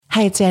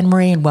Hey, it's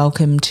Anne-Marie and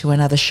welcome to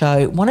another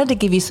show. Wanted to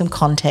give you some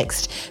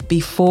context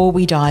before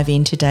we dive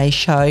in today's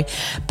show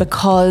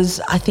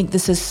because I think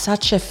this is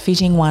such a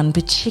fitting one,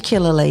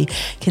 particularly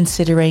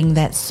considering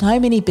that so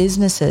many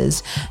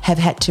businesses have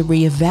had to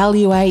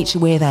reevaluate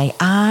where they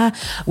are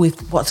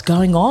with what's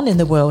going on in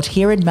the world.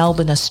 Here in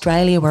Melbourne,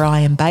 Australia, where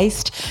I am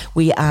based,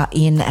 we are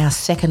in our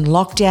second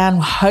lockdown,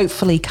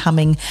 hopefully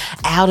coming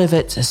out of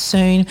it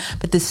soon.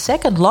 But the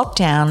second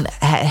lockdown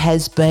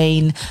has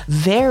been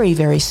very,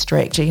 very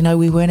strict. You know,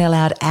 we weren't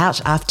allowed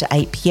out after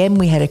 8 p.m.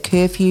 We had a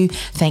curfew.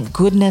 Thank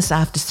goodness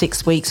after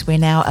 6 weeks we're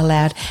now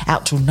allowed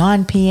out till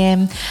 9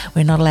 p.m.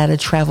 We're not allowed to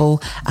travel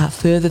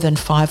further than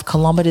 5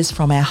 kilometres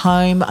from our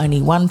home.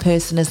 Only one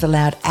person is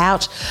allowed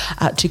out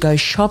to go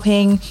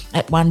shopping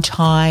at one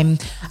time.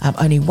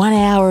 Only 1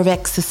 hour of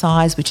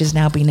exercise, which has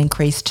now been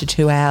increased to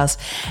 2 hours.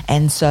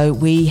 And so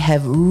we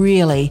have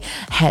really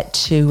had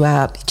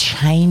to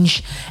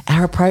change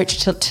our approach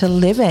to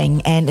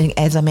living. And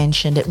as I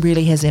mentioned, it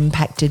really has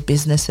impacted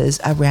businesses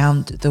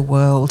around the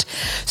world.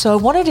 So I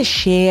wanted to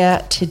share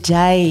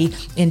today,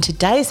 in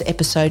today's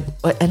episode,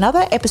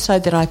 another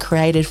episode that I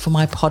created for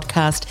my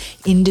podcast,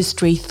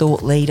 Industry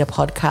Thought Leader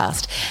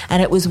podcast.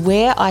 And it was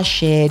where I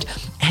shared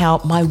how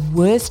my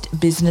worst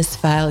business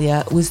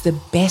failure was the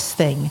best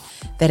thing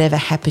that ever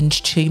happened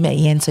to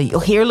me. And so you'll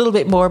hear a little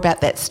bit more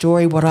about that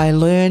story, what I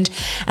learned.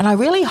 And I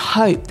really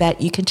hope that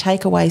you can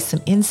take away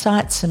some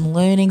insights, some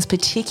learnings,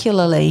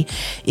 particularly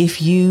if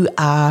you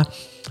are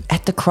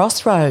at the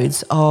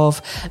crossroads of,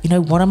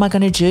 what am I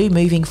going to do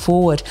moving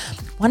forward?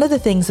 One of the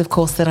things, of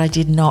course, that I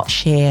did not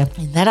share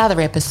in that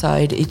other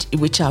episode,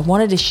 which I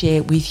wanted to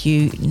share with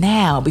you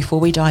now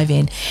before we dive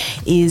in,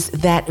 is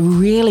that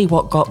really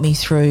what got me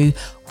through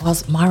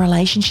was my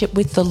relationship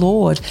with the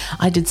Lord.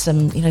 I did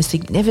some,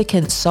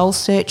 significant soul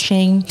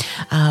searching,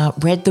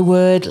 read the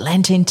word,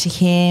 lent into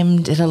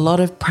Him, did a lot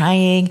of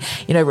praying,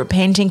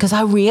 repenting, because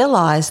I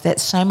realized that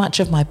so much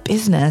of my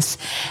business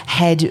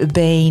had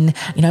been,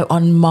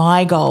 on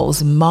my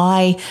goals,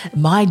 my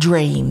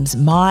dreams,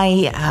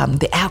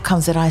 the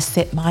outcomes that I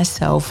set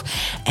myself,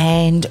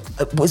 and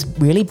it was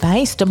really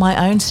based on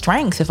my own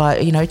strength,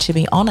 to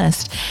be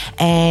honest.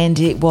 And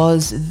it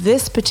was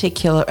this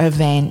particular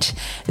event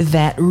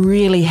that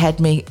really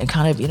had me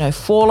kind of,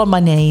 fall on my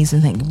knees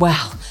and think,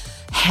 wow,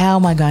 how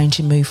am I going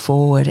to move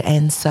forward?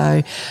 And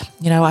so,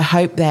 I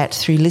hope that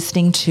through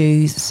listening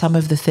to some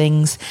of the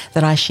things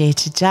that I share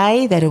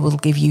today, that it will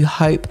give you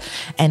hope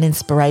and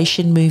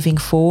inspiration moving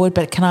forward.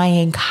 But can I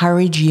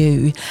encourage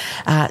you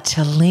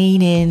to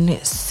lean in,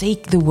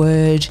 seek the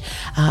word,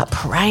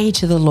 pray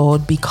to the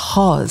Lord,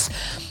 because,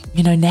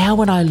 now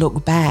when I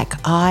look back,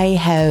 I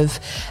have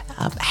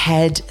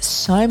had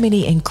so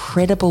many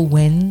incredible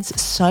wins,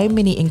 so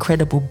many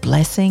incredible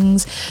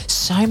blessings,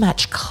 so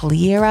much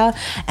clearer,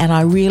 and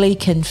I really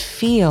can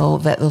feel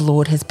that the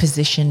Lord has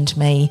positioned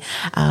me,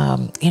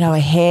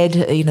 ahead,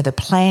 the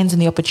plans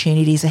and the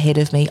opportunities ahead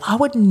of me. I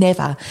would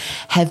never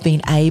have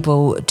been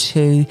able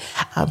to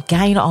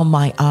gain on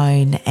my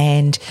own.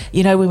 And,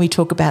 when we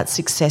talk about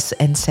success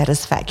and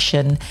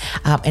satisfaction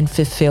and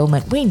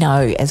fulfillment, we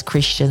know as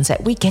Christians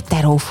that we get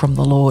that all from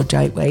the Lord,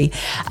 don't we?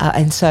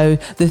 And so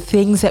the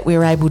things that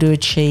we're able to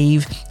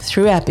achieve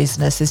through our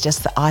business is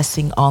just the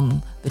icing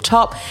on the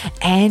top.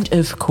 And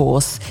of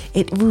course,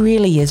 it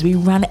really is. We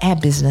run our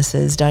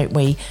businesses, don't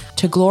we,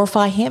 to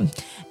glorify Him.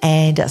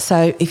 And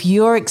so if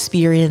you're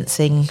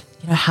experiencing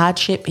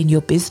hardship in your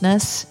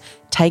business,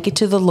 take it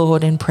to the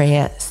Lord in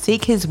prayer,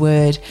 seek His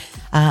word.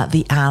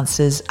 The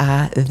answers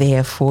are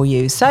there for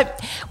you. So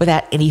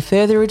without any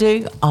further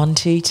ado, on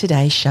to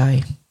today's show.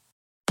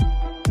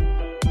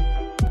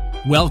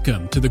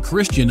 Welcome to the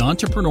Christian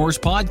Entrepreneurs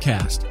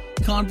Podcast.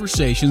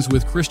 Conversations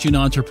with Christian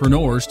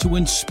entrepreneurs to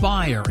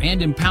inspire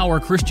and empower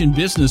Christian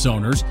business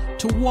owners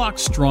to walk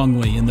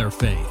strongly in their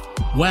faith,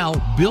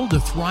 while build a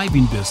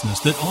thriving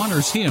business that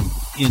honors Him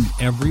in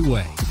every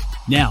way.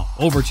 Now,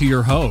 over to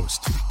your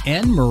host,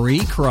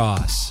 Anne-Marie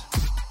Cross.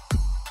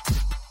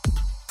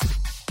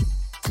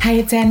 Hey,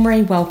 it's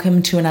Anne-Marie.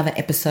 Welcome to another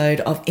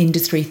episode of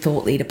Industry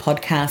Thought Leader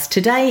podcast.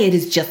 Today, it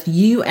is just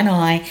you and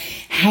I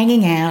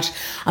hanging out.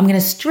 I'm going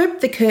to strip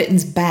the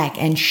curtains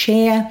back and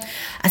share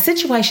a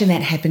situation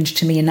that happened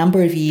to me a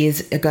number of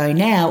years ago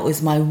now. It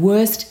was my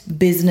worst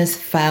business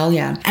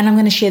failure. And I'm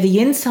going to share the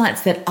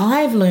insights that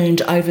I've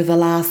learned over the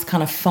last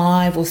kind of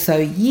 5 or so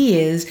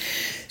years,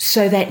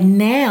 so that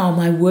now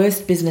my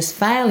worst business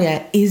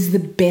failure is the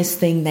best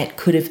thing that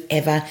could have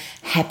ever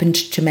happened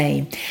to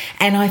me.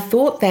 And I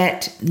thought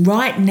that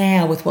right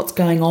now, with what's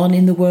going on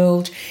in the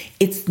world,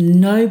 it's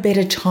no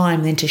better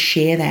time than to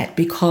share that,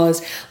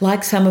 because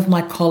like some of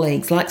my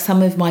colleagues, like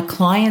some of my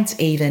clients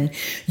even,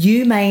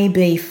 you may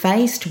be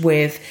faced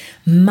with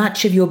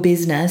much of your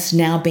business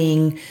now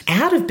being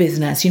out of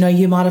business.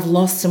 You might have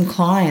lost some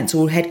clients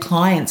or had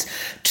clients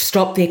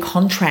stop their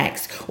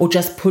contracts or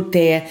just put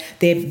their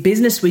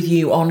business with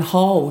you on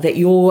hold, that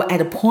you're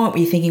at a point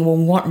where you're thinking, well,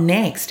 what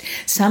next?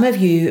 Some of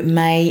you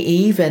may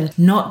even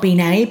not been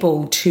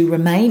able to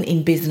remain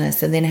in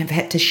business and then have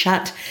had to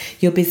shut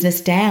your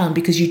business down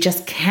because you just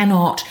just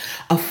cannot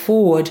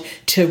afford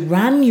to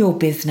run your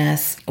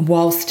business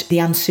whilst the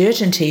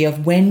uncertainty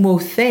of when will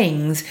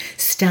things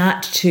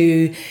start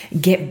to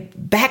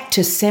get back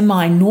to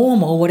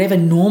semi-normal, whatever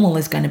normal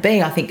is going to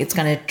be. I think it's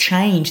going to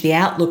change the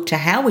outlook to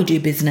how we do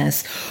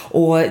business,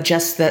 or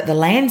just the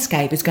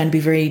landscape is going to be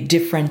very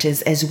different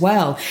as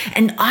well.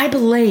 And I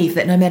believe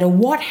that no matter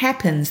what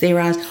happens, there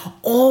are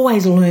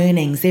always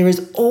learnings. There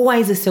is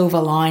always a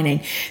silver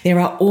lining. There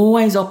are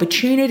always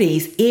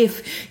opportunities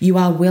if you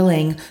are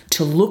willing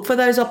to look for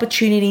those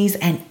opportunities,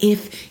 and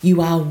if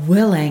you are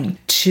willing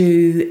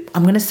to,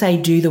 I'm going to say,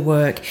 do the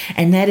work.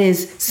 And that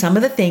is some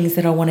of the things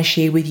that I want to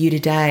share with you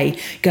today,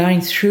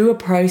 going through a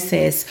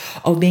process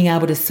of being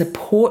able to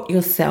support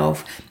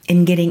yourself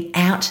in getting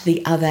out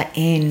the other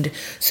end.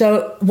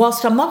 So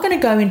whilst I'm not going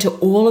to go into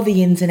all of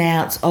the ins and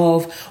outs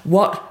of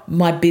what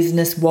my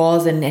business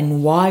was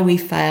and why we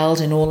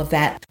failed and all of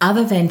that,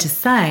 other than to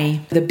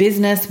say the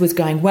business was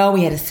going well,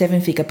 we had a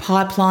 7-figure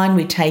pipeline.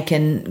 We'd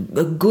taken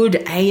a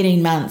good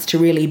 18 months to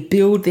really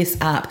build this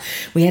up.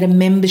 We had a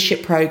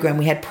membership program,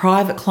 we had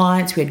private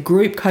clients, we had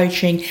group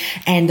coaching,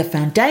 and the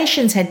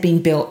foundations had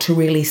been built to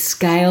really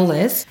scale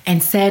this.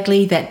 And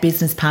sadly, that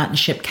business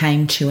partnership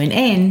came to an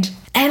end.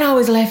 And I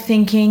was left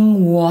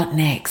thinking, what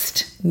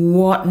next?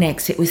 What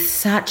next? It was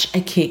such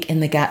a kick in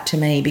the gut to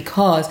me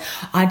because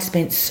I'd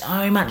spent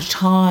so much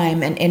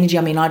time and energy.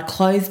 I mean, I'd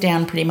closed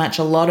down pretty much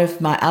a lot of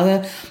my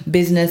other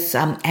business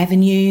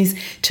avenues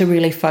to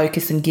really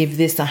focus and give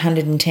this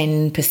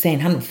 110%,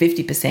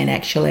 150%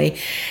 actually.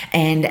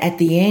 And at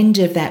the end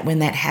of that, when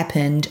that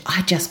happened,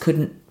 I just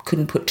couldn't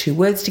put two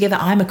words together.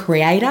 I'm a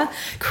creator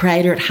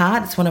at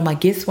heart. It's one of my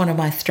gifts, one of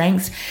my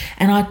strengths.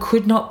 And I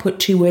could not put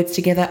two words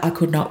together. I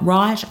could not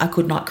write. I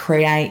could not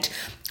create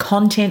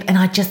content, and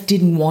I just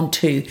didn't want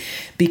to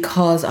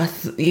because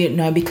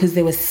because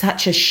there was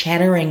such a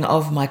shattering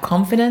of my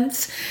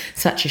confidence,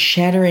 such a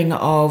shattering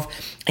of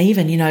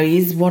even,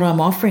 is what I'm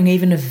offering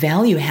even of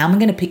value? How am I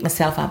going to pick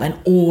myself up and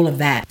all of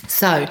that?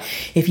 So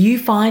if you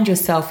find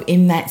yourself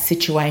in that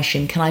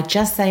situation, can I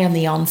just say on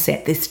the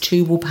onset, this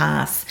too will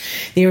pass.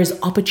 There is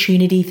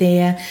opportunity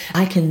there.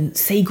 I can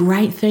see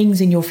great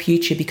things in your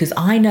future because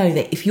I know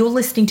that if you're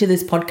listening to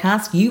this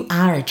podcast, you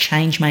are a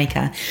change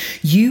maker.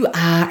 You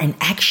are an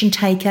action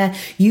taker.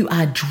 You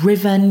are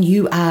driven.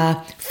 You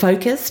are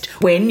focused.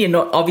 When you're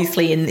not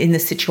obviously in the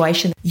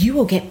situation, you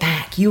will get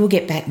back. You will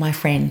get back, my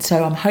friend.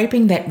 So I'm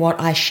hoping that what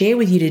I share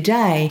with you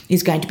today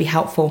is going to be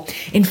helpful.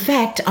 In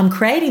fact, I'm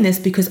creating this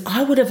because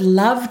I would have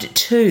loved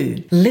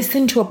to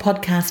listen to a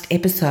podcast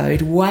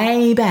episode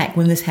way back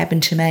when this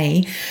happened to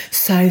me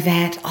so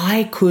that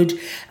I could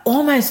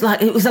almost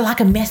it was like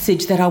a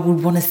message that I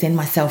would want to send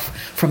myself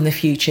from the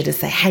future to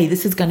say, hey,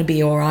 this is going to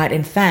be all right.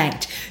 In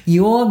fact,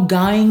 you're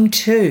going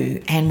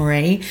to,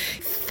 Anne-Marie,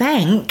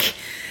 thank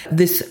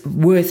this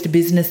worst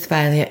business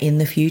failure in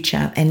the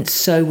future, and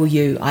so will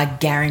you. I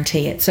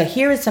guarantee it. So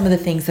here are some of the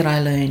things that I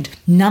learned.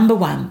 Number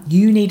one,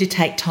 you need to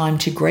take time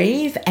to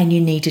grieve and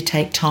you need to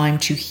take time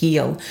to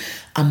heal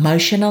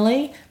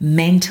emotionally,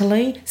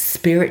 mentally,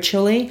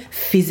 spiritually,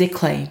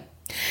 physically.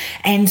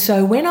 And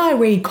so when I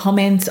read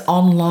comments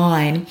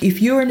online, if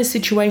you're in a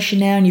situation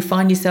now and you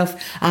find yourself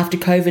after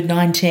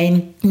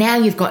COVID-19, now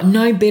you've got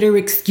no better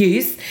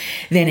excuse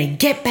than to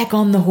get back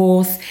on the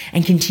horse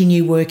and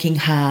continue working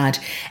hard.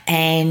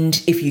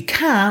 And if you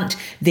can't,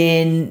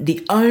 then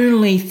the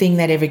only thing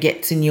that ever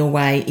gets in your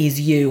way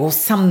is you or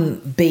some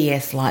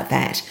BS like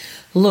that.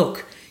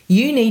 Look,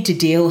 you need to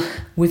deal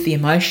with the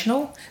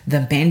emotional,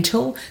 the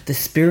mental, the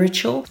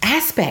spiritual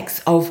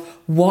aspects of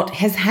what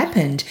has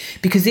happened,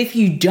 because if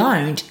you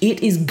don't,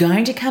 it is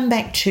going to come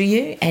back to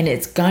you and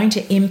it's going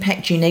to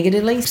impact you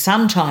negatively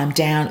sometime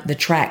down the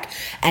track.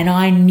 And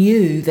I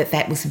knew that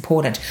that was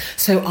important.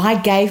 So I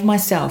gave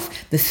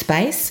myself the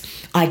space,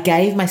 I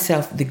gave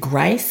myself the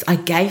grace, I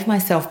gave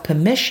myself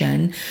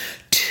permission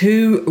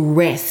to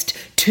rest,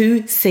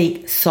 to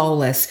seek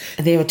solace.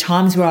 There were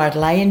times where I'd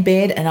lay in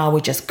bed and I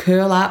would just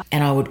curl up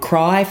and I would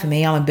cry. For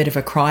me, I'm a bit of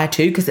a crier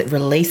too because it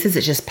releases.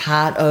 It's just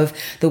part of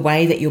the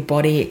way that your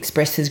body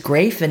expresses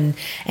grief, and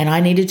I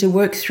needed to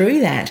work through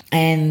that.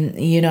 And,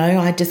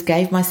 I just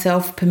gave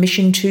myself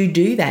permission to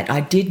do that.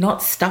 I did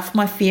not stuff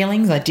my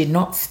feelings. I did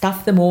not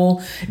stuff them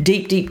all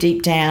deep, deep,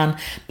 deep down.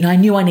 And I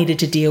knew I needed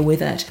to deal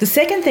with it. The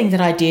second thing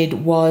that I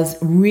did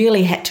was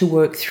really had to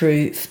work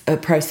through a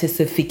process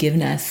of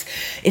forgiveness.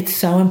 It's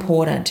so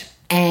important.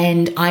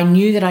 And I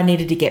knew that I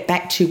needed to get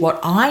back to what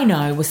I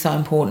know was so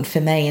important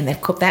for me, and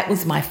that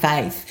was my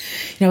faith.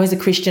 As a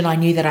Christian, I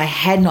knew that I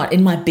had not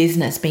in my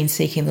business been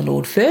seeking the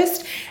Lord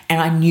first,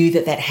 and I knew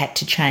that had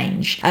to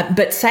change.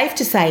 But safe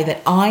to say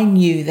that I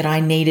knew that I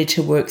needed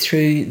to work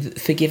through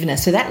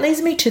forgiveness. So that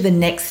leads me to the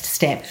next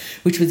step,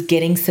 which was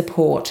getting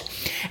support.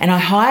 And I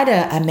hired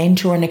a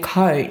mentor and a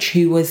coach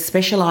who was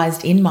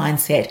specialized in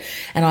mindset,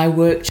 and I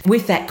worked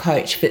with that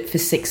coach for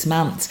 6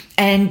 months.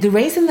 And the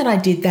reason that I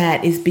did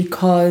that is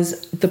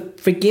because the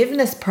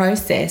forgiveness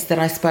process that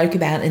I spoke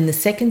about in the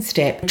second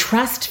step,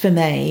 trust for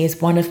me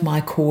is one of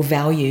my core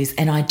values,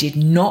 and I did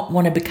not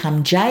want to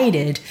become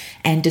jaded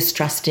and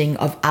distrusting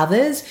of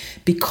others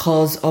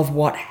because of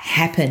what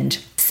happened.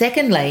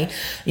 Secondly,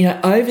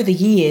 over the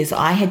years,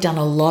 I had done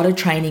a lot of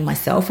training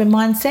myself in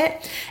mindset,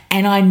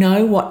 and I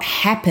know what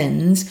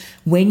happens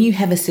when you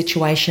have a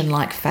situation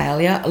like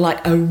failure,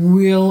 like a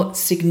real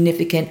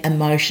significant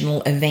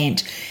emotional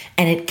event.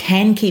 And it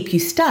can keep you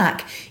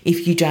stuck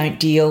if you don't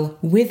deal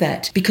with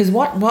it. Because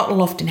what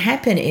will often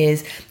happen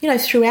is,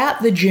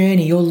 throughout the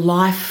journey, your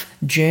life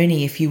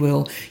journey, if you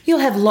will, you'll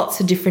have lots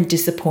of different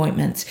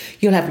disappointments.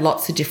 You'll have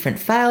lots of different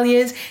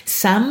failures.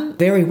 Some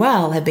very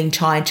well have been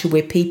tied to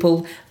where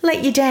people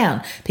let you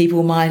down.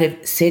 People might have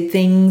said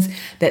things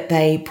that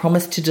they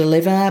promised to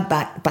deliver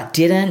but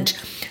didn't.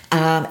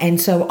 And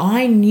so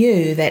I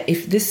knew that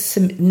if this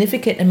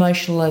significant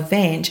emotional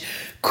event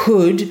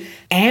could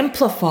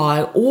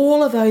amplify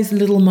all of those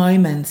little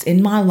moments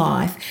in my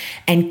life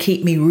and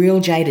keep me real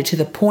jaded to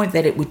the point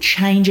that it would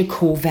change a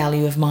core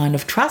value of mine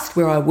of trust,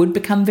 where I would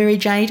become very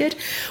jaded,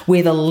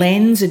 where the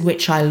lens in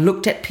which I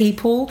looked at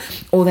people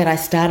or that I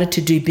started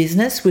to do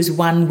business was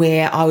one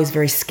where I was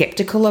very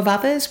skeptical of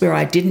others, where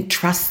I didn't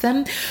trust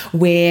them,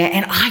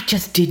 and I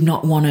just did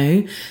not want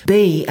to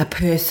be a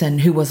person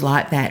who was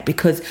like that,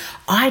 because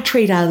I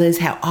treat others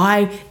how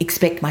I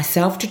expect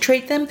myself to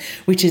treat them,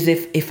 which is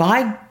if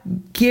I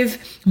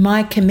give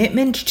my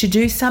commitment to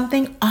do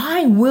something,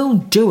 I will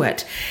do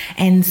it.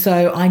 And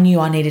so I knew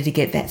I needed to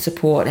get that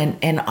support.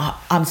 And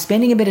I'm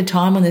spending a bit of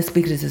time on this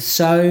because it's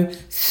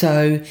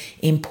so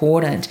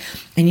important.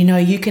 And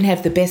you can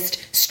have the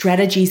best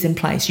strategies in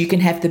place. You can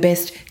have the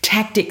best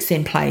tactics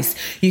in place.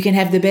 You can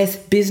have the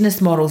best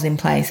business models in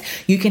place.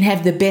 You can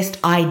have the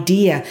best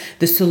idea,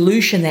 the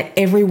solution that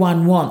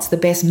everyone wants, the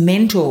best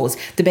mentors,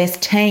 the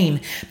best team.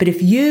 But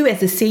if you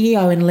as a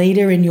CEO and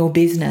leader in your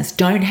business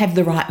don't have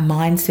the right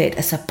mindset,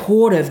 a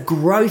supportive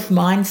growth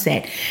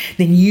mindset,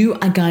 then you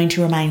are going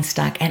to remain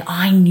stuck. And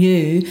I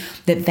knew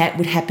that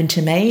would happen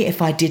to me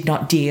if I did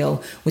not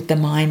deal with the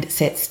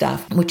mindset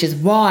stuff, which is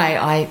why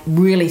I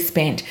really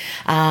spent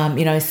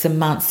some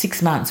months,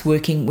 6 months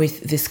working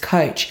with this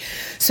coach.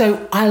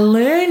 So I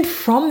learned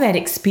from that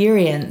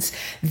experience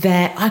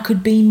that I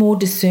could be more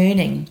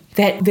discerning,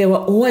 that there were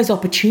always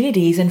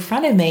opportunities in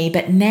front of me,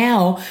 but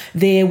now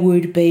there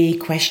would be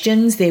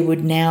questions, there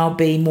would now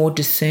be more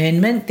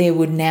discernment, there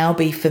would now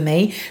be, for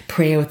me,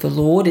 prayer with the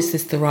Lord. Is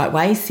this the right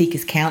way? Seek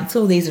His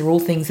counsel. These are all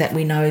things that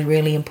we know are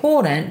really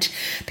important,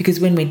 because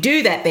when we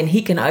do that, then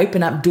He can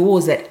open up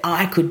doors that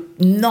I could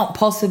not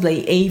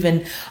possibly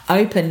even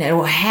open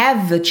or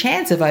have the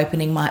chance of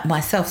opening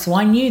myself. So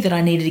I knew that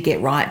I needed to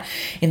get right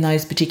in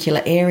those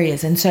particular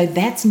areas. And so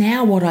that's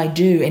now what I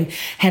do. And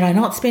had I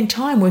not spent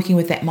time working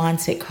with that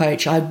mindset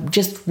coach, I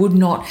just would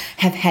not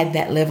have had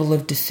that level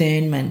of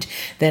discernment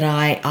that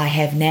I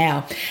have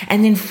now.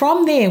 And then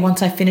from there,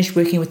 once I finished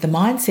working with the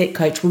mindset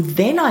coach, well,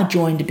 then I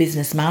joined a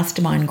business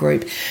mastermind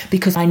group,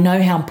 because I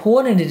know how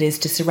important it is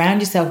to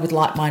surround yourself with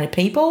like-minded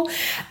people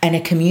and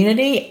a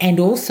community, and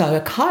also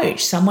a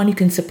coach, someone who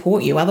can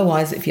support you.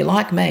 Otherwise, if you're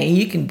like me,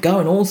 you can go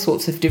in all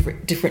sorts of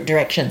different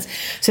directions.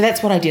 So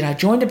that's what I did. I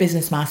joined a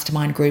business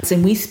mastermind group,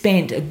 and we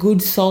spent a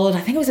good solid,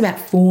 I think it was about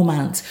 4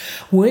 months,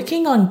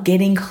 working on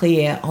getting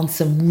clear on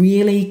some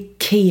really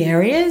key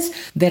areas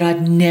that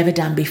I'd never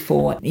done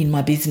before in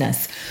my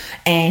business.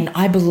 And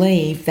I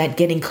believe that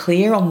getting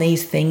clear on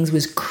these things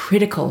was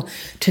critical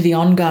to the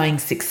ongoing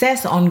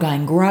success,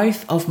 ongoing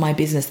growth of my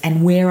business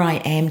and where I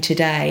am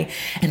today.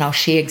 And I'll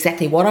share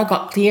exactly what I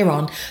got clear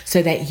on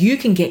so that you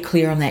can get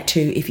clear on that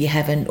too if you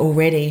haven't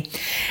already.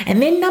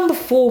 And then number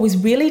 4 was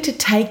really to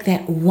take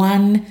that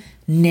one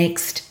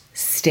next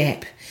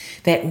step.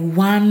 That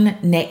one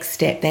next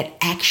step, that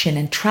action,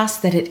 and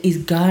trust that it is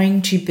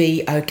going to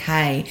be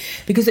okay,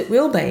 because it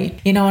will be.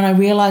 And I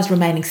realized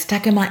remaining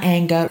stuck in my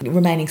anger,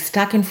 remaining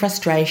stuck in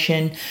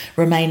frustration,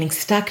 remaining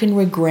stuck in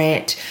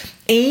regret,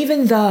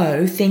 even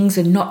though things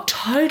are not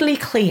totally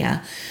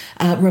clear,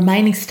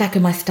 remaining stuck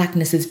in my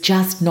stuckness is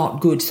just not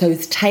good. So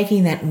it's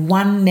taking that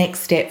one next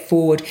step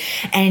forward.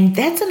 And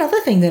that's another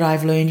thing that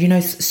I've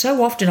learned.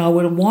 So often I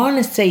would want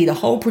to see the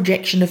whole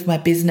projection of my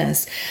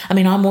business. I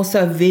mean, I'm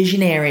also a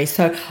visionary,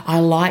 so I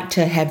like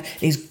to have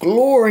these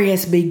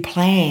glorious big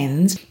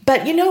plans.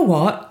 But you know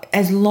what?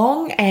 As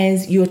long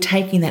as you're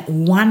taking that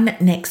one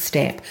next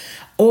step,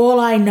 all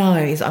I know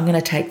is I'm going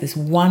to take this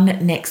one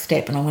next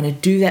step, and I'm going to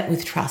do that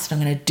with trust.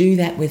 I'm going to do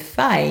that with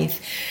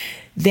faith.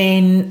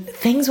 Then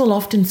things will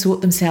often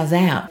sort themselves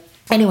out.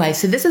 Anyway,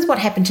 so this is what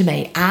happened to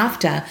me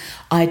after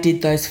I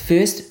did those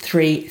first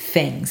 3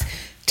 things: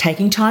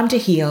 taking time to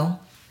heal,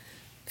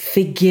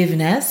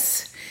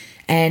 forgiveness,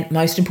 and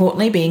most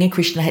importantly, being a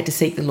Christian, I had to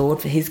seek the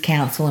Lord for His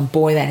counsel. And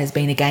boy, that has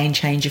been a game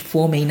changer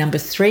for me. Number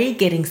 3,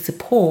 getting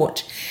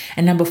support.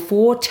 And number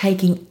 4,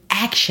 taking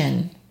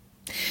action.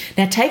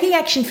 Now, taking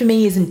action for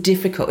me isn't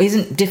difficult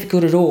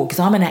at all, because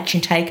I'm an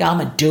action taker.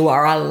 I'm a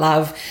doer. I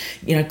love,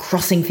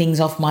 crossing things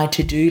off my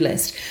to-do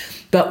list.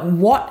 But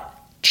what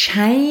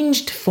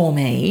changed for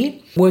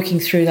me working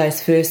through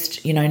those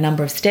first,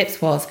 number of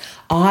steps was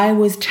I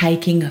was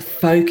taking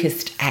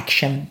focused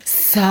action.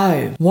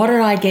 So what did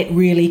I get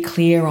really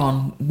clear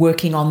on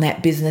working on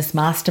that business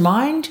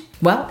mastermind?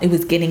 Well, it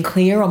was getting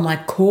clear on my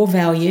core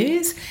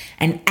values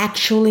and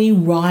actually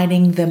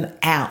writing them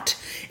out,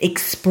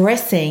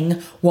 expressing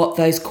what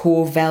those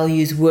core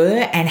values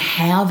were and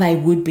how they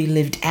would be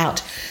lived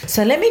out.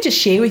 So let me just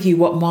share with you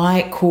what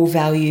my core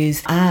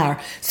values are.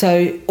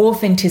 So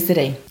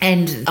authenticity,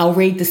 and I'll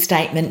read the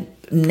statement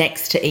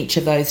next to each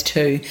of those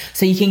two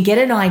so you can get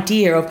an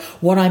idea of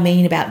what I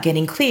mean about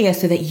getting clear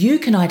so that you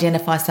can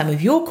identify some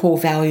of your core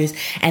values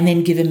and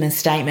then give them a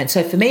statement.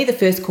 So for me, the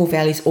first core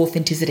value is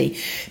authenticity,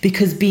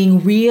 because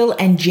being real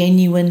and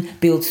genuine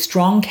builds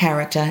strong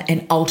character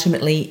and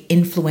ultimately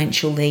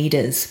influential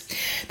leaders.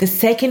 The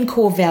second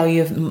core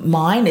value of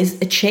mine is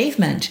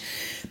achievement,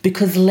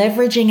 because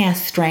leveraging our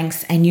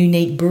strengths and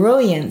unique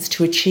brilliance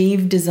to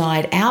achieve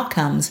desired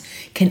outcomes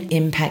can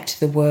impact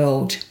the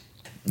world.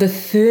 The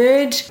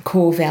third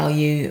core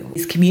value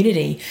is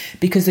community,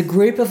 because a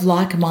group of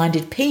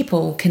like-minded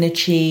people can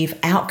achieve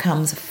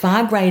outcomes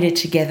far greater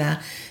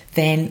together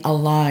than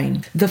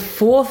alone. The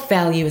fourth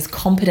value is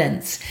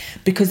competence,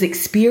 because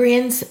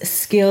experience,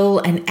 skill,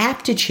 and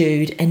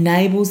aptitude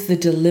enables the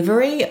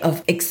delivery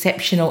of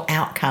exceptional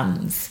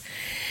outcomes.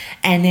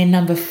 And then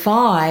number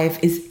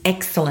 5 is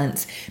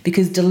excellence,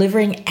 because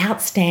delivering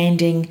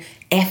outstanding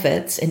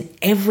efforts in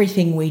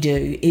everything we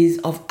do is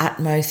of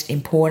utmost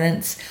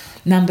importance.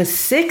 Number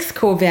 6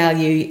 core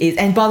value is,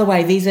 and by the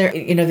way, these are,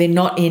 they're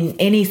not in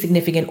any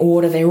significant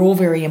order. They're all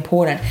very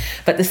important.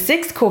 But the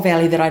 6th core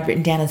value that I'd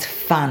written down is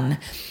fun,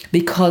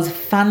 because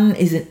fun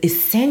is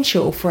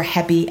essential for a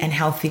happy and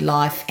healthy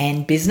life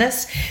and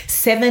business.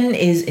 7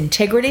 is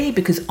integrity,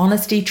 because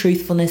honesty,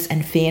 truthfulness,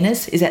 and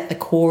fairness is at the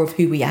core of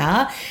who we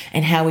are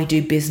and how we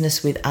do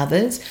business with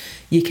others.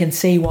 You can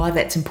see why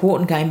that's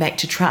important. Going back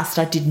to trust,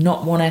 I did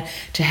not want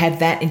to have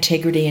that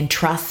integrity and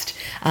trust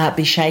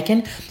be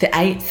shaken. The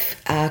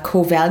 8th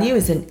core value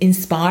is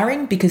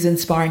inspiring, because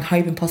inspiring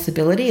hope and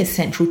possibility is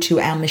central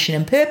to our mission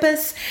and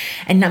purpose.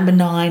 And number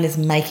 9 is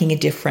making a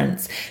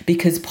difference,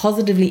 because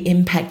positively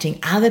impacting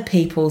other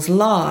people's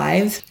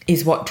lives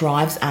is what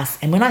drives us.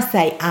 And when I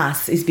say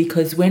us, is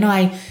because when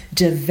I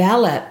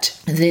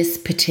developed this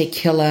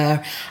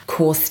particular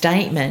core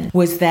statement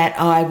was that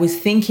I was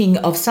thinking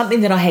of something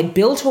that I had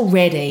built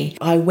already.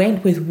 I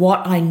went with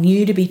what I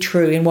knew to be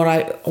true and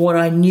what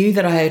I knew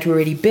that I had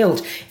already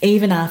built,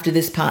 even after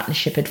this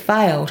partnership had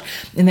failed.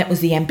 And that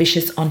was the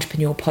Ambitious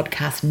Entrepreneur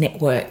Podcast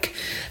Network.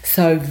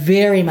 So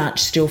very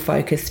much still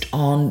focused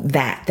on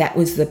that. That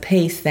was the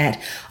piece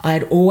that I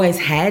had always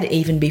had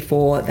even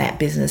before that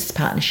business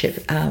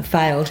partnership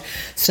failed.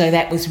 So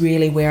that was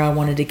really where I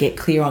wanted to get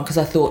clear on, because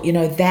I thought,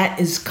 that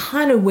is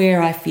kind of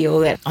where I feel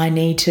that I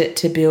need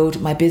to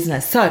build my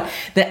business. So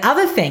the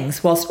other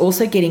things, whilst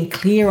also getting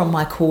clear on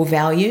my core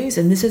values,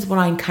 and this is what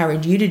I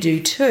encourage you to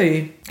do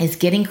too, is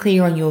getting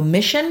clear on your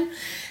mission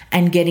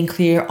and getting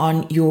clear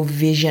on your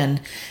vision.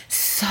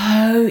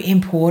 So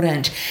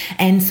important.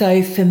 And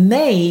so for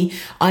me,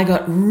 I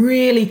got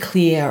really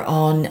clear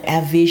on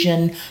our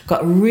vision,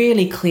 got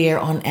really clear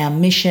on our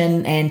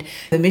mission, and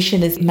the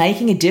mission is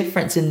making a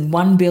difference in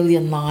 1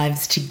 billion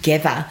lives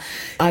together.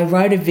 I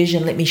wrote a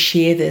vision. Let me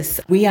share this.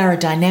 We are a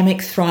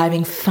dynamic,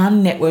 thriving,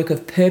 fun network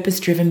of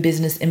purpose-driven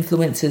business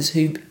influencers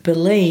who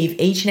believe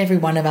each and every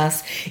one of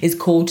us is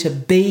called to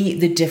be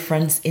the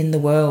difference in the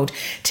world.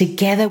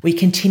 Together, we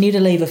continue to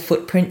leave a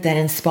footprint that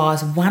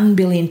inspires 1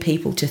 billion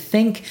people to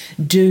think,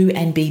 do,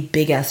 and be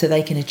bigger so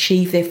they can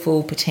achieve their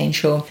full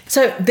potential.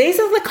 So these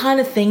are the kind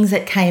of things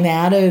that came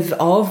out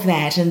of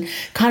that, and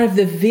kind of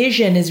the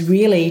vision is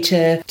really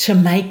to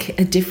make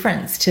a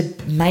difference, to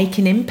make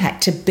an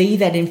impact, to be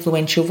that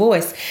influential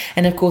voice.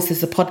 And of course,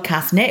 there's a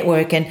podcast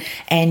network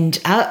and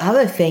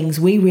other things.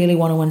 We really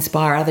want to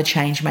inspire other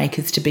change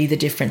makers to be the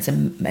difference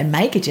and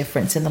make a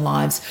difference in the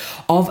lives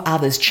of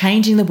others,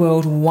 changing the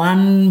world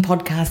one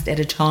podcast at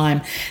a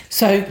time.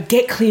 So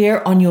get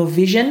clear on your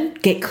vision,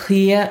 get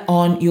clear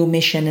on your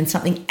mission. And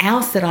something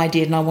else that I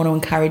did, and I want to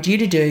encourage you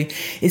to do,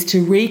 is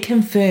to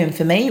reconfirm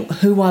for me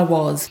who I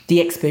was,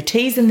 the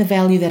expertise and the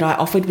value that I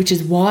offered, which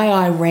is why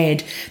I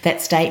read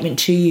that statement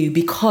to you,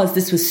 because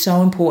this was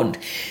so important.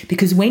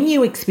 Because when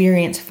you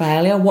experience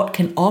failure, what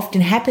can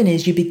often happen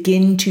is you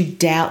begin to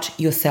doubt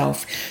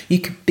yourself. You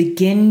could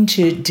begin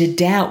to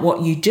doubt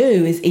what you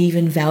do is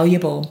even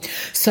valuable.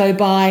 So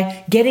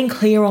by getting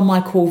clear on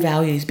my core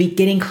values,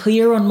 getting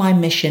clear on my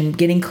mission,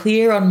 getting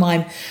clear on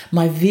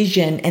my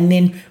vision, and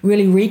then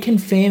really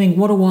reconfirming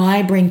what do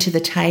I bring to the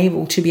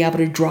table to be able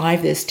to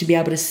drive this, to be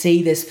able to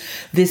see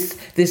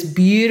this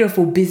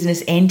beautiful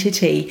business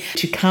entity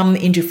to come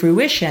into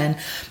fruition,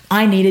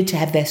 I needed to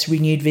have this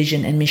renewed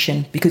vision and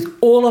mission, because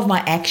all of my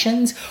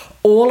actions,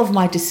 all of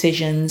my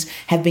decisions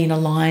have been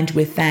aligned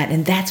with that.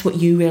 And that's what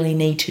you really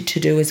need to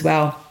do as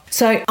well.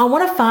 So I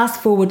want to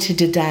fast forward to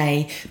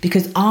today,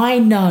 because I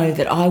know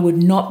that I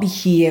would not be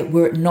here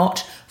were it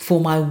not for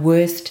my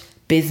worst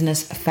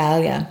business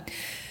failure.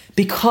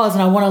 Because,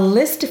 and I want to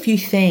list a few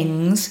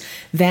things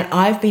that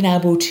I've been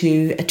able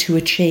to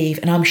achieve,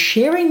 and I'm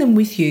sharing them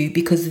with you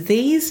because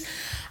these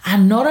are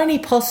not only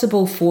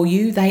possible for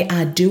you, they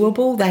are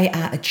doable, they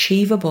are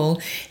achievable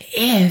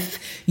if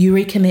you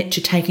recommit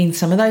to taking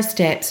some of those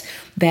steps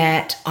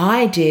that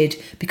I did,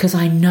 because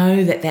I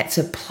know that that's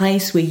a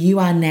place where you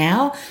are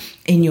now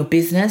in your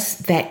business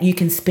that you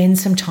can spend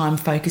some time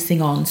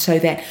focusing on, so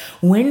that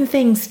when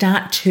things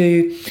start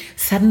to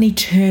suddenly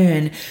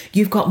turn,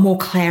 you've got more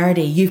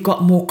clarity, you've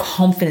got more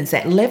confidence,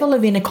 that level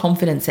of inner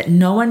confidence that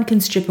no one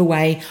can strip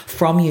away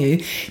from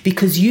you,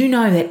 because you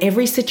know that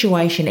every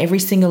situation, every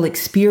single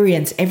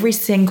experience, every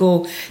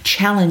single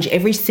challenge,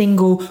 every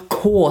single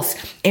course,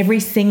 every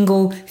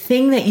single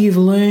thing that you've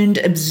learned,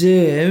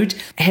 observed,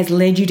 has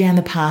led you down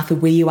the path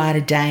of where you are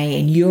today,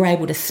 and you're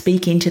able to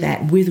speak into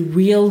that with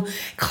real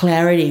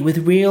clarity,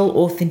 with real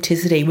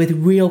authenticity, with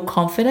real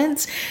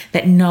confidence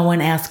that no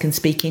one else can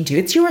speak into.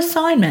 It's your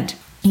assignment.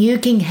 You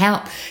can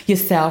help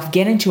yourself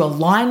get into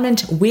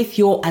alignment with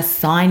your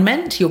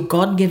assignment, your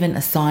God-given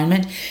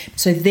assignment.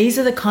 So these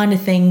are the kind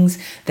of things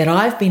that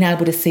I've been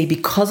able to see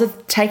because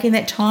of taking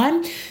that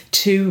time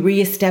to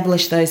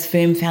reestablish those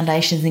firm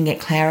foundations and get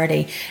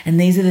clarity.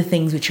 And these are the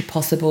things which are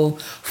possible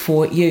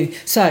for you.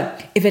 So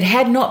if it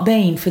had not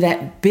been for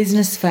that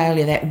business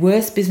failure, that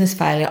worst business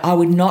failure, I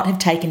would not have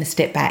taken a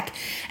step back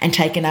and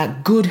taken a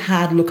good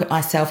hard look at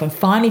myself and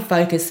finally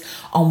focus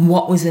on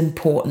what was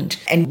important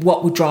and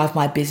what would drive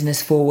my business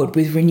forward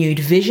with renewed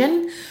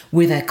vision,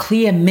 with a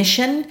clear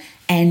mission,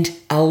 and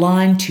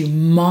aligned to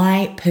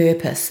my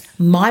purpose,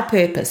 not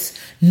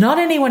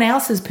anyone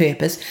else's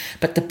purpose,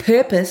 but the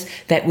purpose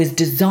that was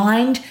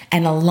designed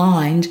and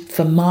aligned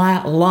for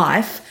my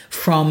life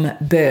from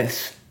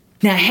birth.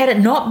 Now, had it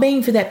not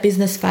been for that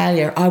business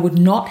failure, I would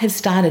not have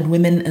started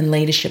Women in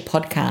Leadership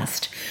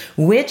podcast,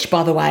 which,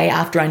 by the way,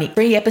 after only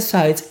 3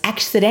 episodes,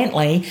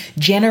 accidentally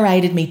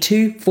generated me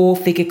 2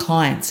 4-figure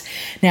clients.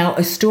 Now,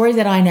 a story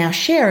that I now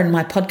share in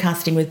my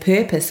Podcasting with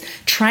Purpose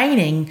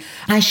training,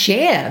 I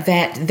share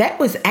that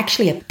was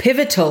actually a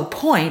pivotal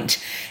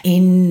point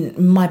in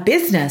my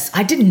business.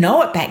 I didn't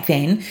know it back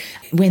then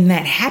when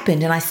that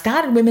happened, and I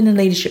started Women in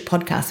Leadership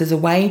podcast as a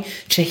way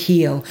to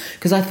heal,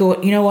 because I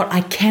thought, you know what, I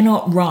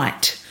cannot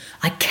write,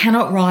 I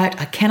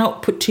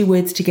cannot put 2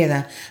 words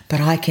together, but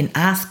I can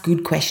ask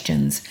good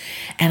questions.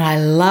 And I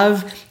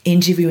love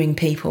interviewing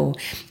people.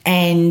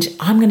 And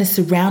I'm going to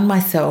surround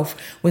myself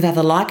with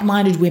other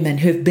like-minded women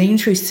who have been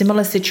through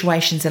similar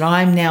situations that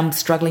I'm now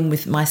struggling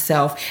with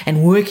myself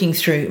and working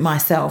through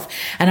myself.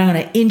 And I'm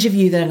going to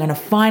interview them. I'm going to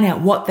find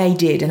out what they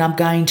did. And I'm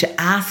going to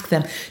ask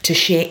them to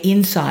share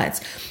insights.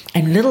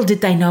 And little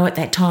did they know at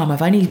that time,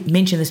 I've only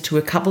mentioned this to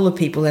a couple of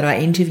people that I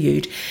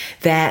interviewed,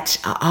 that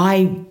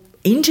I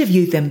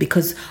interviewed them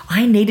because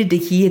I needed to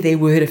hear their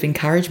word of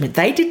encouragement.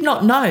 They did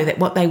not know that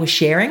what they were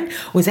sharing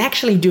was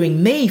actually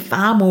doing me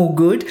far more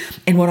good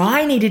and what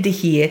I needed to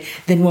hear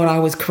than what I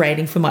was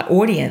creating for my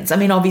audience. I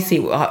mean, obviously,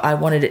 I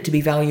wanted it to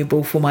be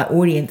valuable for my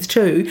audience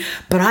too,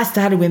 but I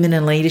started Women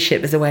in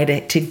Leadership as a way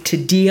to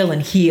deal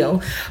and heal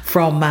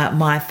from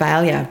my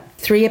failure.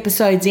 3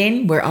 episodes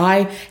in, where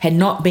I had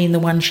not been the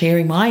one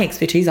sharing my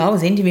expertise, I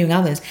was interviewing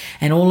others,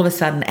 and all of a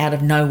sudden, out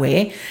of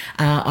nowhere,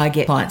 I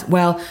get clients.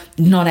 Well,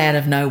 not out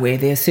of nowhere.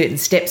 There are certain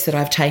steps that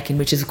I've taken,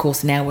 which is, of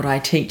course, now what I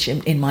teach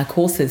in my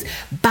courses.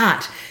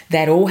 But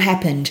that all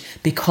happened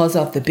because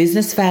of the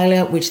business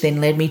failure, which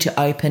then led me to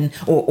open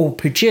or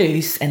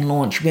produce and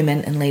launch Women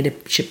in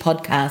Leadership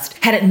podcast.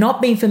 Had it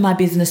not been for my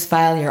business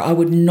failure, I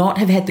would not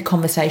have had the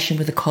conversation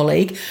with a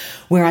colleague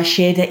where I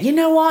shared that, you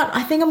know what,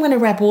 I think I'm going to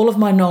wrap all of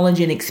my knowledge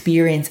and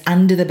experience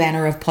under the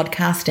banner of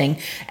podcasting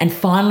and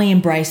finally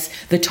embrace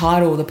the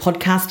title, the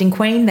podcasting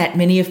queen, that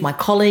many of my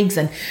colleagues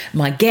and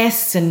my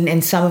guests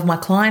and some of my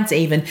clients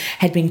even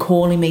had been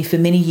calling me for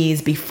many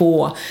years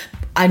before.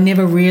 I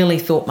never really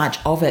thought much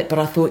of it, but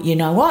I thought, you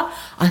know what,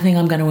 I think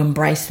I'm going to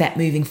embrace that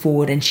moving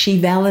forward. And she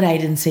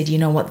validated and said, you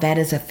know what, that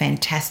is a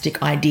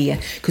fantastic idea,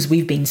 because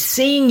we've been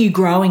seeing you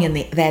growing in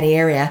that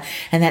area,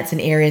 and that's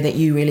an area that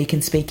you really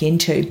can speak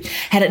into.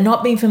 Had it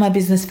not been for my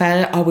business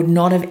failure, I would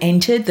not have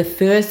entered the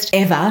first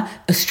ever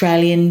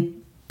Australian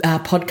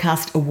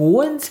podcast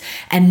awards.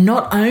 And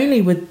not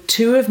only were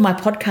 2 of my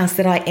podcasts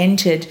that I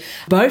entered,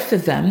 both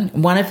of them,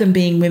 one of them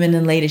being Women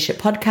in Leadership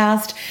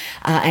podcast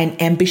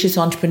and Ambitious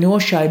Entrepreneur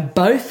Show,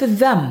 both of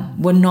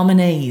them were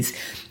nominees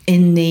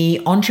in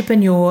the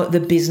Entrepreneur,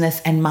 the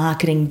Business and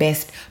Marketing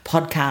Best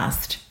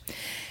podcast.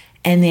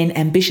 And then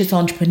Ambitious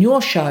Entrepreneur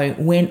Show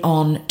went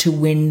on to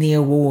win the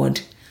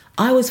award.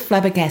 I was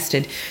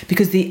flabbergasted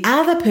because the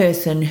other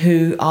person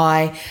who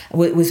I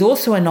was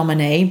also a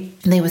nominee,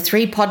 there were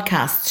 3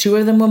 podcasts, 2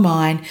 of them were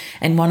mine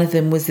and one of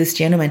them was this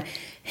gentleman.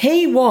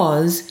 He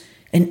was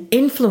an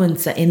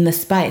influencer in the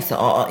space,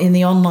 or in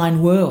the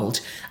online world.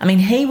 I mean,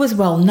 he was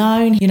well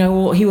known,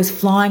 he was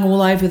flying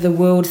all over the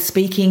world,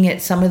 speaking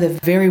at some of the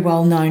very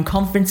well-known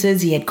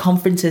conferences. He had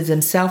conferences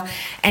himself.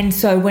 And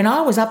so when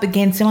I was up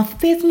against him, I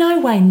thought, there's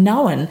no way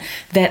knowing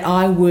that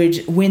I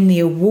would win the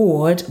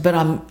award, but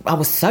I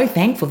was so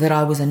thankful that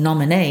I was a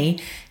nominee.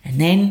 And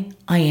then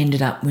I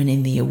ended up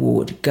winning the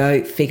award.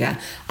 Go figure.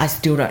 I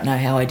still don't know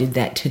how I did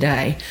that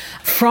today.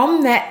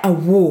 From that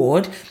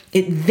award,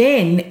 it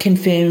then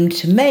confirmed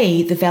to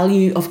me the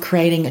value of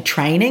creating a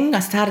training. I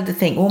started to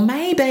think, well,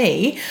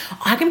 maybe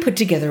I can put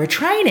together a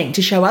training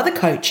to show other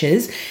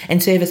coaches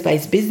and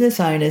service-based business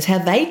owners how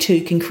they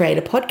too can create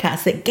a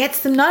podcast that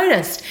gets them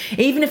noticed,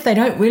 even if they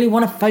don't really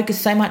want to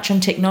focus so much on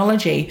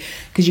technology.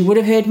 Because you would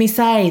have heard me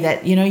say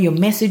that, your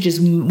message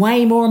is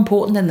way more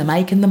important than the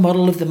make and the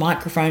model of the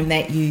microphone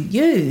that you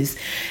use.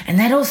 And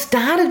that all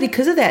started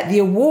because of that. The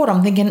award,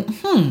 I'm thinking,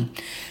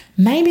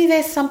 maybe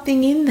there's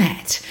something in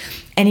that.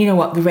 And you know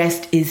what? The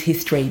rest is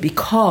history,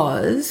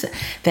 because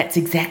that's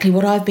exactly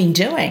what I've been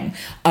doing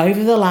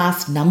over the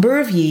last number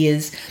of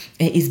years,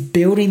 is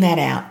building that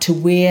out to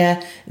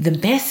where the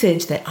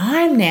message that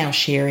I'm now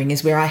sharing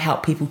is where I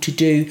help people to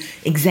do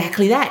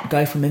exactly that,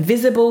 go from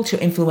invisible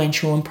to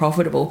influential and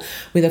profitable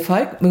with a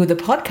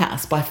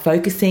podcast, by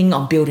focusing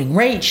on building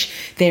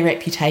reach, their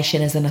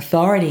reputation as an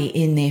authority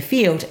in their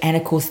field, and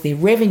of course their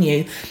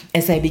revenue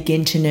as they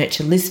begin to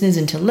nurture listeners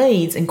into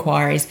leads,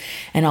 inquiries,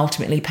 and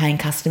ultimately paying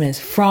customers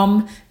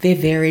from their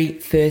very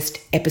first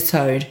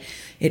episode.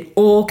 It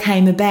all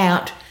came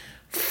about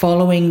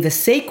following the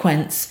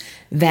sequence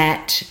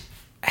that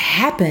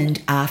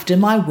happened after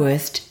my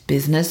worst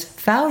business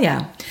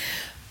failure.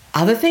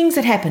 Other things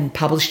that happened: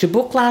 published a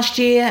book last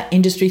year,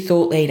 Industry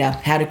Thought Leader,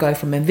 How to Go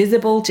from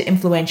Invisible to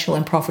Influential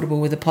and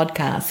Profitable with a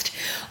Podcast.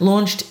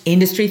 Launched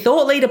Industry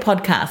Thought Leader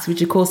Podcast,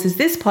 which of course is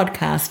this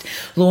podcast.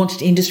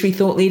 Launched Industry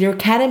Thought Leader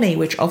Academy,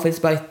 which offers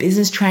both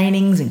business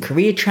trainings and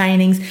career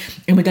trainings.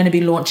 And we're going to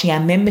be launching our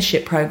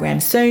membership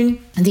program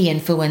soon, the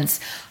Influence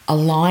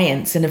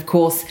Alliance, and of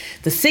course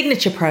the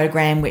signature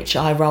program, which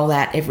I roll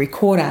out every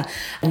quarter,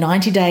 a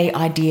 90-day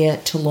idea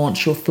to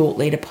launch your Thought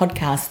Leader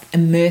podcast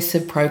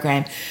immersive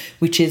program,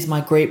 which is my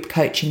group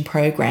coaching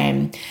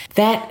program.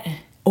 That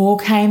all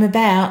came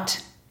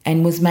about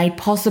and was made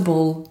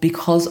possible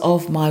because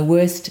of my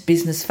worst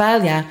business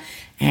failure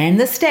and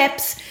the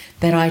steps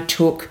that I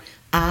took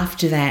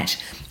after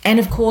that. And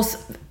of course,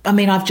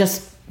 I've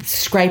just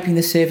scraping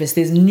the surface.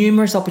 There's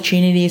numerous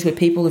opportunities where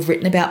people have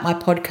written about my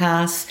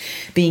podcasts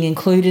being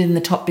included in the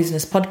top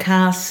business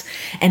podcasts,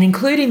 and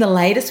including the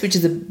latest, which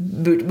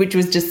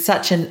was just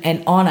such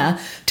an honor,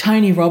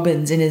 Tony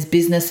Robbins in his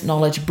Business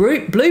Knowledge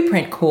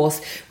Blueprint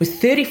course,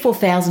 with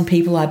 34,000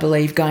 people, I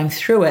believe, going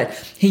through it.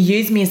 He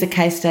used me as a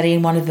case study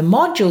in one of the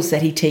modules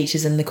that he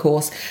teaches in the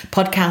course,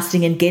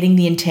 podcasting and getting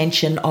the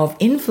attention of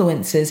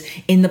influencers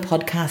in the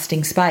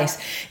podcasting space.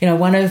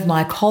 One of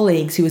my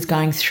colleagues who was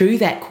going through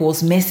that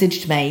course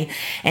messaged me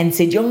and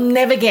said, "You'll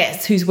never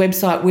guess whose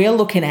website we're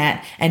looking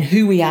at and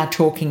who we are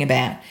talking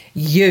about.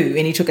 You."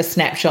 And he took a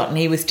snapshot, and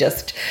he was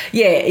just,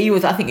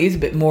 I think he was a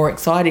bit more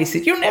excited. He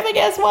said, "You'll never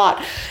guess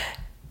what."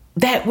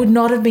 That would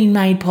not have been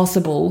made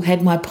possible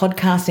had my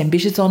podcast,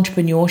 Ambitious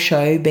Entrepreneur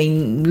Show,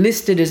 been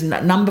listed as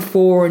number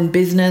 4 in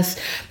business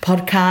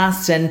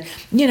podcasts. And,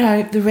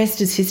 the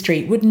rest is history.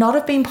 It would not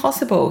have been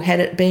possible had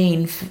it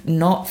been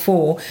not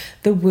for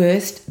the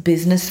worst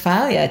business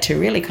failure to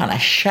really kind of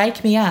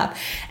shake me up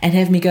and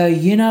have me go,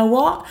 you know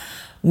what?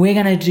 We're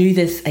going to do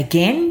this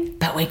again,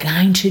 but we're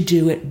going to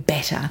do it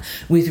better,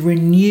 with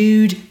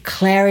renewed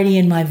clarity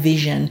in my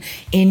vision,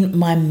 in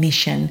my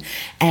mission,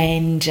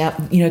 and,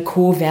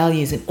 core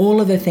values, and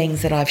all of the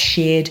things that I've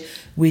shared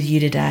with you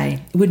today.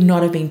 It would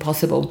not have been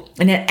possible.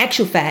 And in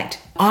actual fact,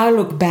 I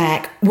look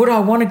back, would I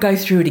want to go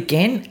through it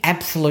again?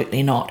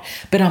 Absolutely not.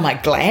 But am I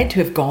glad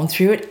to have gone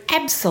through it?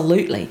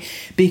 Absolutely.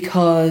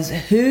 Because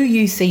who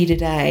you see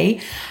today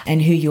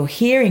and who you're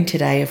hearing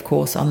today, of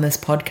course, on this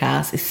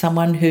podcast, is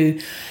someone who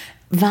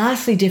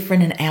vastly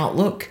different in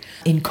outlook,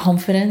 in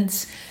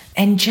confidence,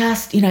 and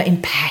just,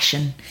 in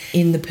passion,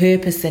 in the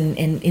purpose and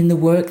in the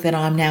work that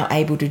I'm now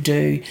able to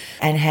do,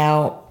 and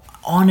how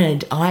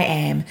honoured I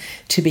am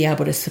to be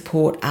able to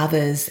support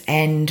others.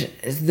 And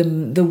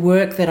the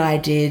work that I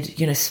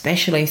did,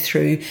 especially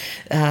through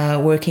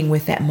working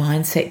with that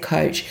mindset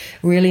coach,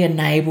 really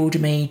enabled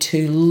me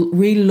to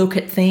relook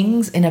at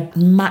things in a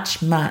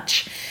much,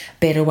 much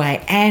better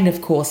way. And of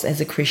course,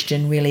 as a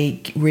Christian, really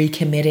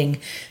recommitting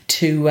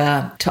to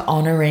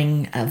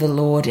honouring the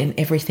Lord in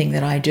everything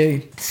that I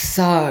do.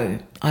 So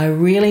I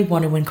really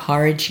want to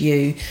encourage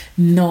you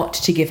not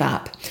to give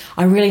up.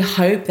 I really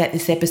hope that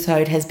this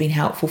episode has been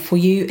helpful for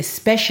you,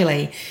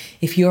 especially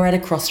if you're at a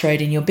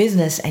crossroad in your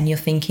business and you're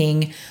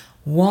thinking,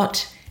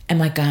 what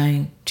am I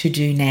going to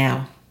do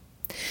now?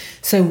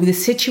 So with the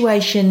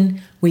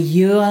situation where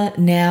you're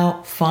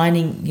now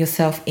finding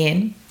yourself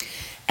in,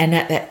 and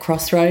at that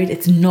crossroad,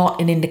 it's not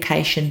an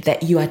indication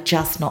that you are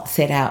just not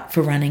set out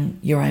for running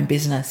your own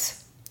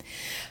business.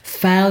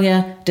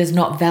 Failure does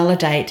not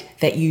validate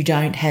that you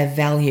don't have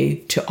value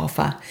to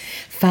offer.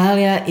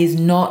 Failure is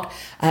not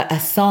a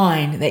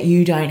sign that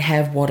you don't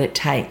have what it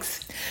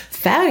takes.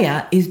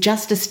 Failure is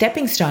just a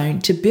stepping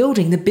stone to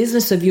building the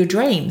business of your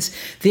dreams.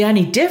 The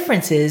only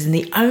difference is, and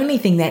the only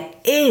thing that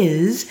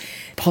is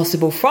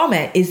possible from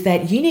it, is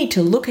that you need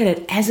to look at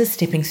it as a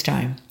stepping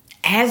stone,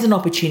 as an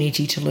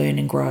opportunity to learn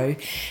and grow.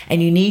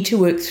 And you need to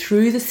work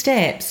through the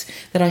steps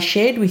that I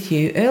shared with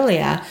you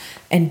earlier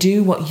and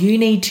do what you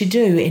need to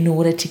do in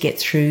order to get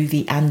through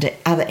the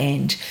other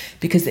end,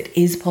 because it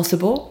is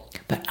possible,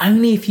 but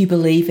only if you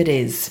believe it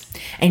is.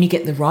 And you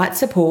get the right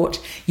support,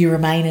 you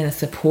remain in a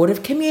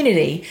supportive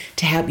community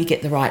to help you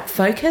get the right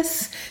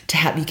focus, to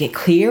help you get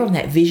clear on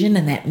that vision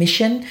and that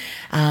mission,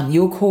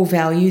 your core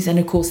values, and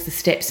of course the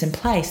steps in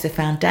place, the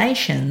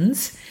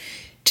foundations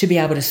to be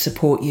able to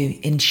support you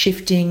in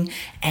shifting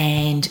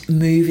and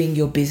moving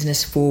your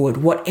business forward.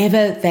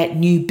 Whatever that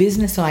new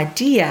business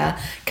idea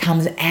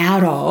comes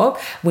out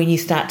of when you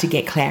start to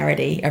get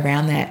clarity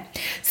around that.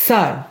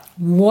 So,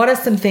 what are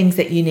some things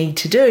that you need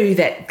to do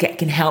that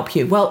can help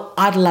you? Well,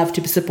 I'd love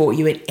to support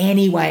you in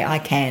any way I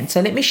can.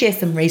 So let me share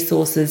some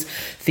resources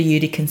for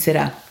you to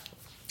consider.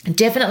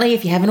 Definitely,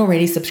 if you haven't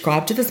already,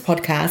 subscribe to this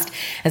podcast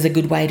as a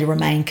good way to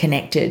remain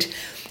connected.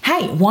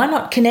 Hey, why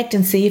not connect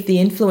and see if the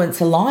Influence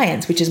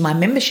Alliance, which is my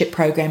membership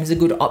program, is a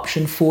good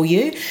option for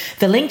you.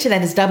 The link to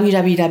that is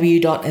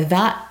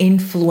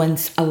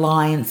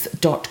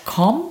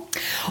www.theinfluencealliance.com.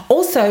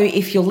 Also,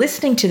 if you're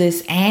listening to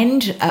this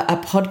and a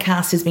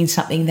podcast has been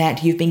something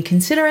that you've been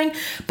considering,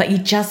 but you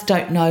just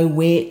don't know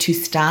where to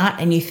start,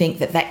 and you think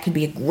that that could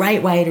be a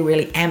great way to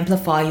really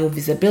amplify your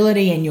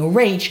visibility and your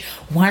reach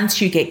once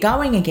you get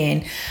going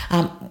again,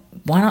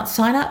 why not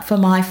sign up for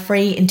my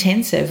free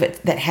intensive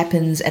that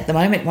happens at the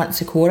moment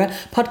once a quarter,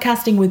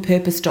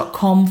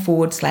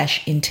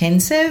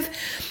 podcastingwithpurpose.com/intensive.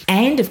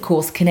 And of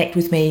course, connect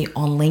with me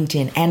on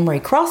LinkedIn,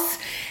 Anne-Marie Cross,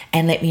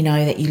 and let me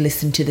know that you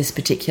listen to this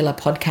particular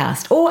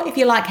podcast. Or if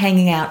you like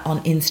hanging out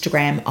on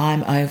Instagram,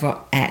 I'm over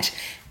at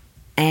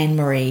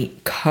Anne-Marie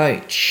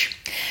Coach.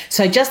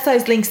 So just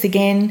those links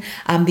again,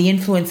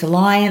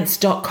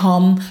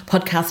 theinfluencealliance.com,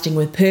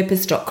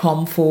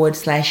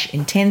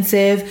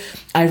 podcastingwithpurpose.com/intensive,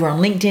 over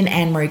on LinkedIn,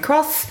 Anne-Marie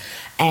Cross,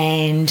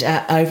 and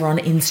over on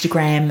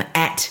Instagram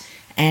at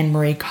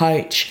Anne-Marie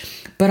Coach.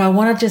 But I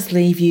want to just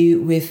leave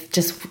you with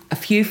just a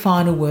few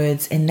final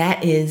words, and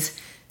that is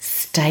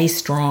stay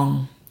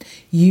strong.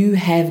 You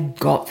have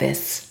got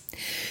this.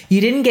 You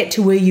didn't get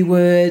to where you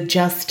were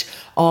just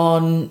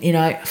on,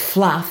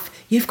 fluff.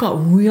 You've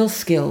got real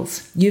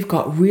skills, you've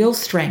got real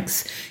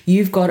strengths,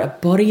 you've got a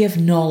body of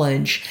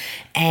knowledge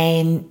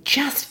and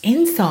just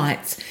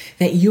insights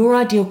that your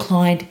ideal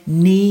client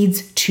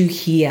needs to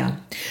hear.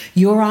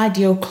 Your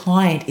ideal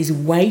client is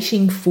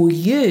waiting for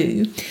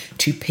you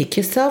to pick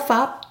yourself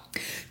up,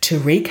 to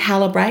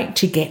recalibrate,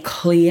 to get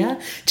clear,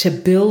 to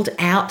build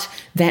out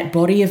that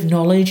body of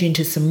knowledge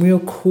into some real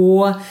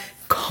core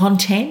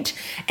content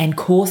and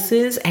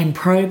courses and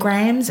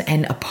programs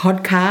and a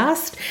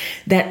podcast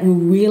that will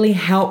really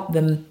help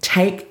them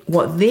take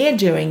what they're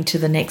doing to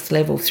the next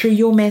level through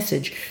your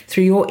message,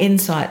 through your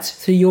insights,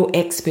 through your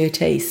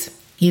expertise.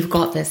 You've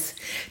got this.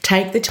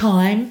 Take the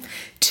time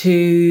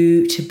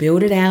to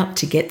build it out,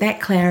 to get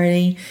that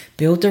clarity,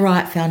 build the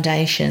right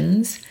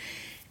foundations,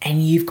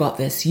 and you've got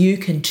this. You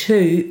can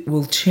too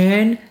will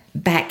turn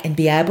back and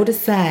be able to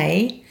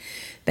say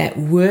that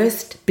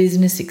worst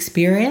business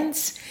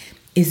experience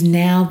is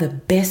now the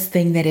best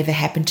thing that ever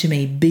happened to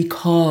me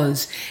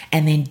because,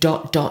 and then ...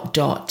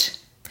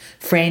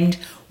 Friend,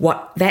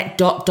 what that ...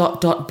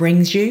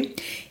 brings you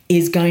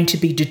is going to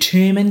be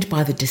determined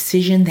by the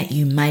decision that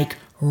you make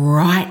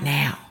right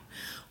now.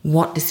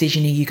 What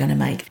decision are you going to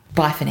make?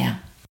 Bye for now.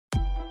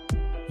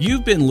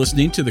 You've been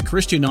listening to the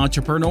Christian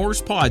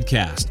Entrepreneurs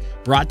Podcast,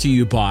 brought to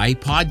you by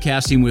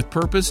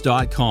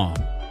podcastingwithpurpose.com.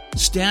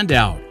 Stand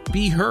out,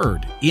 be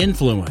heard,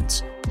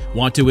 influence.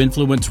 Want to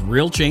influence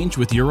real change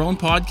with your own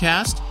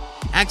podcast?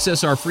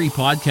 Access our free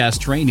podcast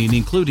training,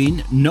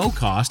 including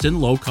no-cost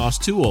and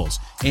low-cost tools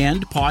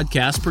and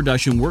podcast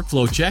production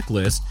workflow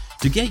checklists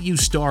to get you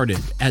started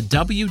at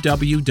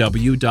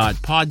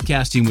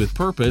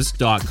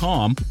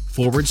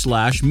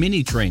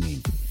www.podcastingwithpurpose.com/mini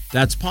training.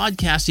 That's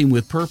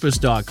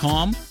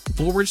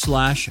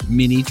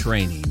podcastingwithpurpose.com/mini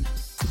training.